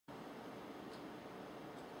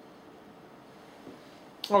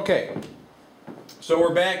Okay, so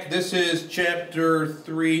we're back. This is chapter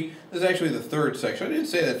 3. This is actually the third section. I didn't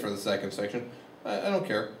say that for the second section. I don't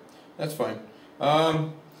care. That's fine.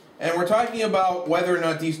 And we're talking about whether or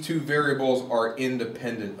not these two variables are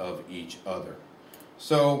independent of each other.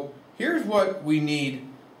 So here's what we need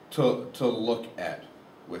to look at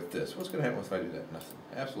with this. What's going to happen if I do that? Nothing.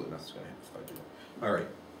 Absolutely nothing's going to happen if I do that. All right.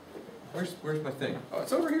 Where's my thing? Oh,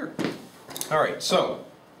 it's over here. All right, so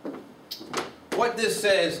what this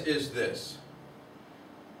says is this.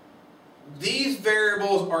 These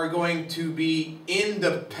variables are going to be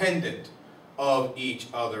independent of each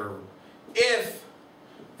other if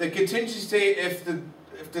the contingency, if the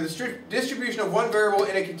distribution of one variable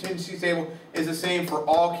in a contingency table is the same for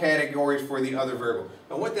all categories for the other variable.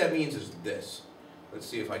 Now what that means is this. Let's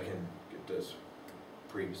see if I can get this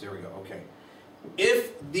previous. There we go. Okay.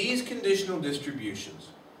 If these conditional distributions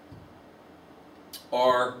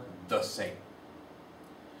are the same,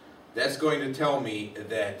 that's going to tell me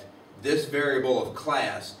that this variable of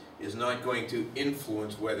class is not going to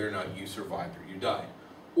influence whether or not you survived or you died.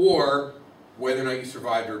 Or whether or not you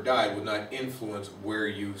survived or died would not influence where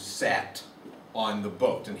you sat on the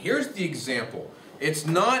boat. And here's the example. It's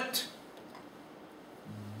not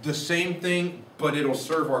the same thing, but it'll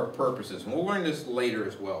serve our purposes. And we'll learn this later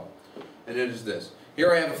as well. And it is this.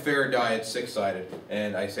 Here I have a Faraday, it's six-sided,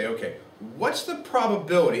 and I say, okay, what's the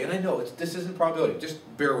probability, and I know this isn't probability, just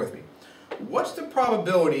bear with me. What's the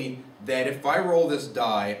probability that if I roll this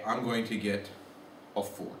die, I'm going to get a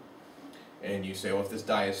 4? And you say, well, if this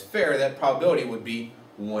die is fair, that probability would be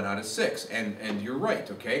 1 out of 6. And you're right,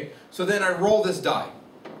 okay? So then I roll this die.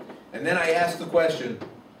 And then I ask the question,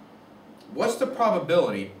 what's the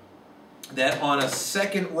probability that on a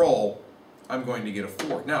second roll, I'm going to get a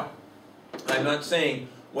 4? Now, I'm not saying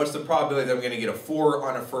what's the probability that I'm going to get a 4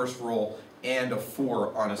 on a first roll and a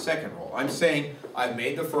 4 on a second roll. I'm saying I've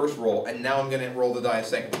made the first roll, and now I'm going to roll the die a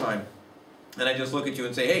second time. And I just look at you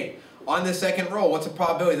and say, hey, on the second roll, what's the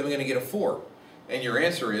probability that I'm going to get a 4? And your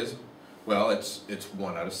answer is, well, it's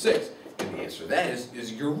 1 out of 6. And the answer to that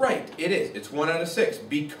is you're right. It is. It's 1 out of 6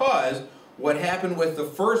 because what happened with the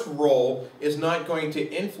first roll is not going to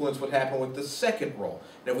influence what happened with the second roll.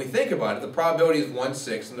 And if we think about it, the probability is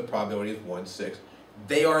 1/6 and the probability is 1/6.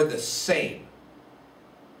 They are the same.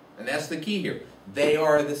 And that's the key here. They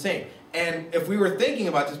are the same. And if we were thinking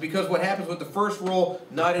about this, because what happens with the first roll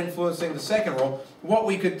not influencing the second roll, what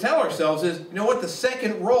we could tell ourselves is, you know what, the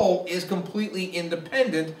second roll is completely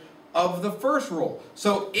independent of the first roll.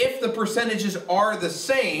 So if the percentages are the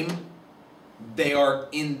same, they are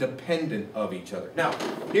independent of each other. Now,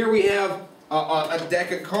 here we have a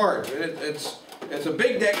deck of cards. It's a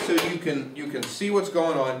big deck, so you can see what's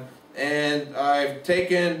going on. And I've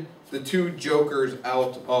taken the two jokers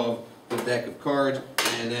out of the deck of cards,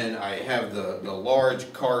 and then I have the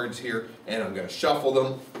large cards here, and I'm going to shuffle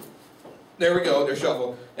them. There we go, they're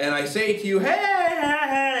shuffled. And I say to you,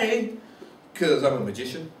 hey, because I'm a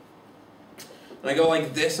magician. And I go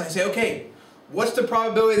like this, and I say, okay, what's the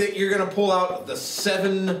probability that you're going to pull out the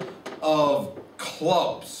 7 of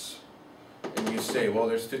clubs? And you say, well,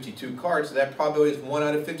 there's 52 cards, so that probability is 1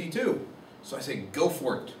 out of 52. So I say, go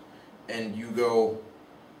for it. And you go,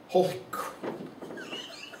 holy crap.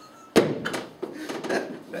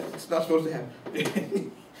 That's not supposed to happen.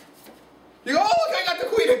 You go, oh, look, I got the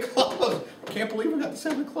queen of clubs. I can't believe I got the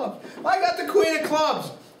 7 of clubs. I got the queen of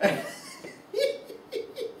clubs.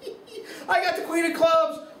 I got the queen of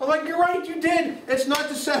clubs. I'm like, you're right, you did. It's not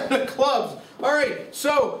the 7 of clubs. All right,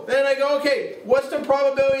 so then I go, okay, what's the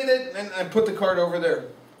probability that, and I put the card over there.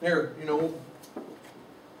 Here, you know,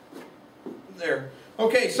 there.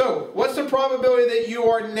 Okay, so what's the probability that you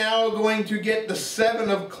are now going to get the 7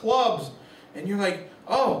 of clubs? And you're like,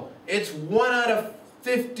 oh, it's 1 out of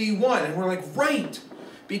 51. And we're like, right,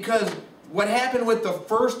 because what happened with the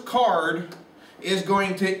first card is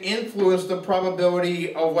going to influence the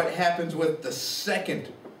probability of what happens with the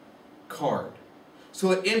second card.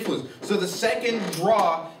 So it influences. So the second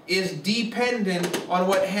draw is dependent on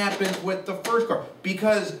what happens with the first card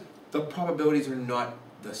because the probabilities are not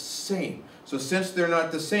the same. So since they're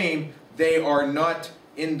not the same, they are not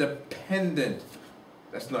independent.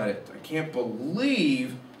 That's not it. I can't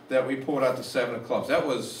believe that we pulled out the 7 of clubs. That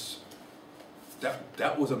was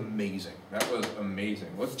amazing. That was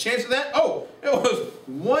amazing. What's the chance of that? Oh, it was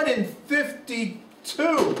 1 in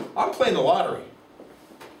 52. I'm playing the lottery.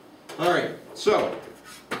 All right, so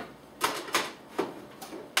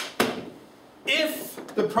if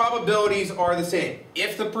the probabilities are the same,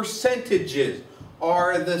 if the percentages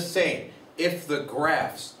are the same, if the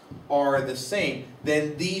graphs are the same,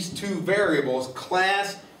 then these two variables,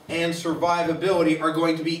 class and survivability are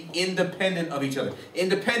going to be independent of each other.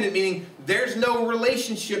 Independent meaning there's no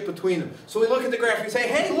relationship between them. So we look at the graph and we say,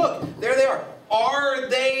 hey, look, there they are. Are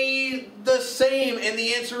they the same? And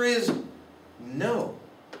the answer is no.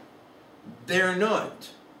 They're not.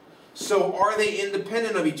 So are they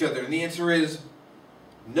independent of each other? And the answer is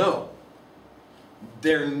no.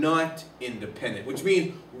 They're not independent, which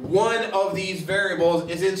means one of these variables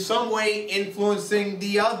is in some way influencing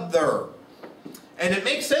the other. And it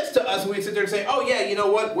makes sense to us when we sit there and say, oh yeah, you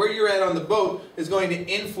know what, where you're at on the boat is going to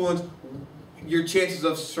influence your chances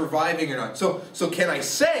of surviving or not. So can I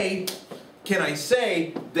say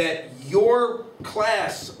that your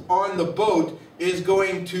class on the boat is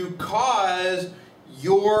going to cause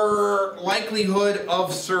your likelihood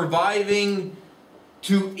of surviving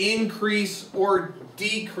to increase or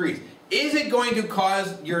decrease? Is it going to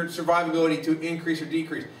cause your survivability to increase or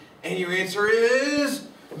decrease? And your answer is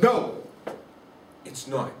no, it's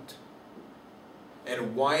not.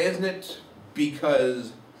 And why isn't it?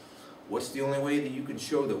 Because what's the only way that you can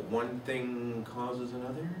show that one thing causes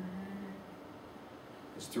another?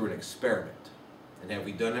 It's through an experiment. And have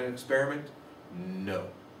we done an experiment? No.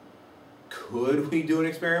 Could we do an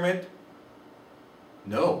experiment?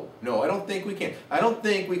 No, I don't think we can. I don't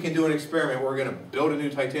think we can do an experiment where we're going to build a new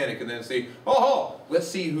Titanic and then say, oh, let's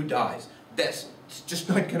see who dies. It's just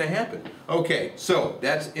not going to happen. Okay, so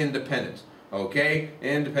that's independence. Okay,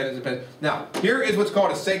 independence. Now, here is what's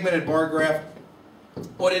called a segmented bar graph.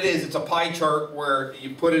 What it is, it's a pie chart where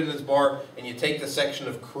you put it in this bar and you take the section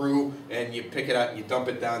of crew and you pick it out and you dump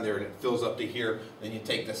it down there and it fills up to here. Then you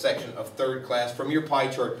take the section of third class from your pie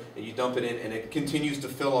chart and you dump it in and it continues to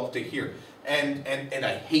fill up to here. And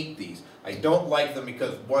I hate these. I don't like them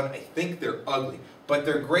because, one, I think they're ugly. But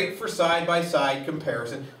they're great for side-by-side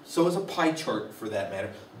comparison. So is a pie chart for that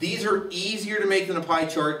matter. These are easier to make than a pie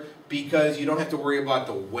chart because you don't have to worry about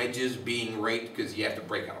the wedges being right because you have to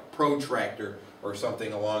break out a protractor or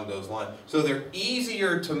something along those lines. So they're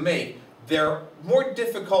easier to make. They're more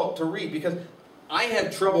difficult to read because I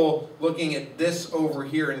have trouble looking at this over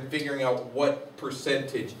here and figuring out what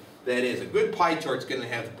percentage that is. A good pie chart's going to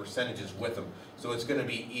have the percentages with them, so it's going to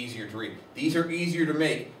be easier to read. These are easier to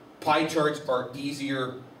make. Pie charts are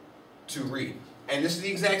easier to read. And this is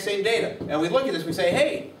the exact same data. And we look at this, we say,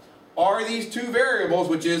 hey, are these two variables,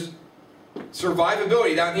 which is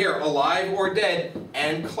survivability down here, alive or dead,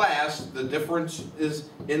 and class, the difference is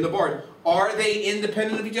in the bar, are they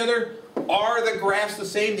independent of each other? Are the graphs the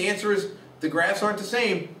same? The answer is the graphs aren't the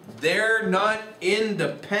same. They're not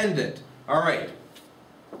independent. All right.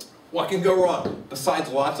 What can go wrong? Besides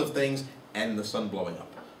lots of things and the sun blowing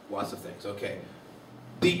up. Lots of things. Okay.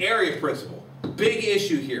 The area principle. Big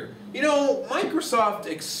issue here. You know, Microsoft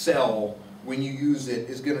Excel, when you use it,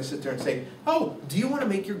 is going to sit there and say, oh, do you want to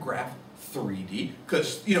make your graph 3D?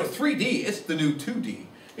 Because, you know, 3D, it's the new 2D.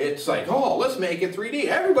 It's like, oh, let's make it 3D.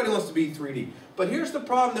 Everybody wants to be 3D. But here's the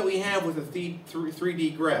problem that we have with a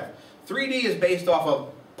 3D graph. 3D is based off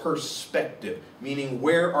of perspective, meaning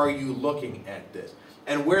where are you looking at this?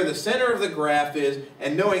 And where the center of the graph is,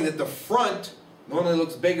 and knowing that the front normally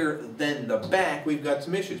looks bigger than the back, we've got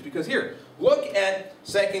some issues. Because here, look at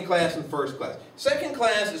second class and first class. Second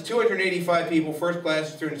class is 285 people, first class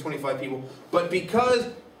is 325 people. But because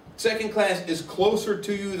second class is closer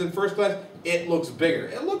to you than first class, it looks bigger.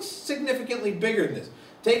 It looks significantly bigger than this.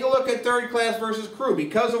 Take a look at third class versus crew.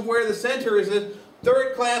 Because of where the center is,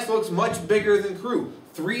 third class looks much bigger than crew.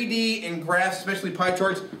 3D in graphs, especially pie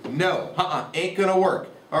charts, no, ain't gonna work.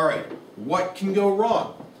 All right, what can go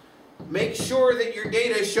wrong? Make sure that your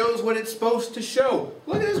data shows what it's supposed to show.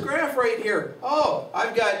 Look at this graph right here. Oh,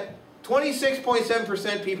 I've got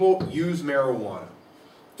 26.7% people use marijuana.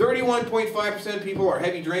 31.5% of people are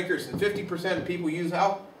heavy drinkers, and 50% of people use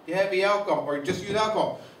heavy alcohol, or just use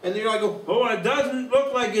alcohol. And then you're like, oh, it doesn't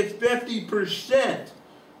look like it's 50%.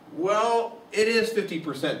 Well, it is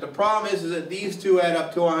 50%. The problem is that these two add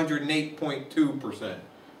up to 108.2%.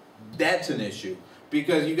 That's an issue.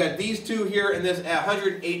 Because you got these two here and this at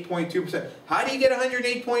 108.2%. How do you get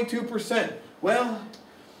 108.2%? Well,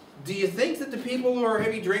 do you think that the people who are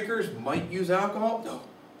heavy drinkers might use alcohol? No.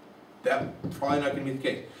 That's probably not going to be the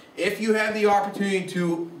case. If you have the opportunity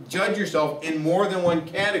to judge yourself in more than one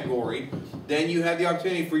category, then you have the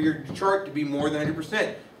opportunity for your chart to be more than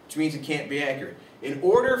 100%, which means it can't be accurate. In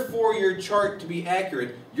order for your chart to be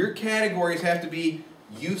accurate, your categories have to be,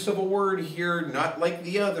 use of a word here, not like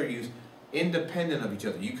the other use, independent of each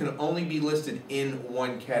other. You can only be listed in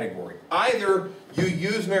one category. Either you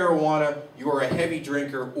use marijuana, you are a heavy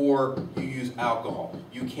drinker, or you use alcohol.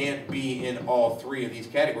 You can't be in all three of these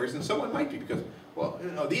categories, and someone might be because, well,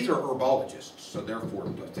 you know, these are herbologists, so therefore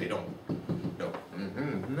they don't know.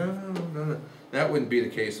 No. That wouldn't be the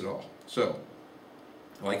case at all. So,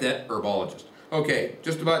 like that, herbologist. Okay,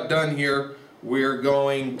 just about done here. We're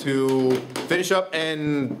going to finish up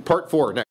and part 4 next.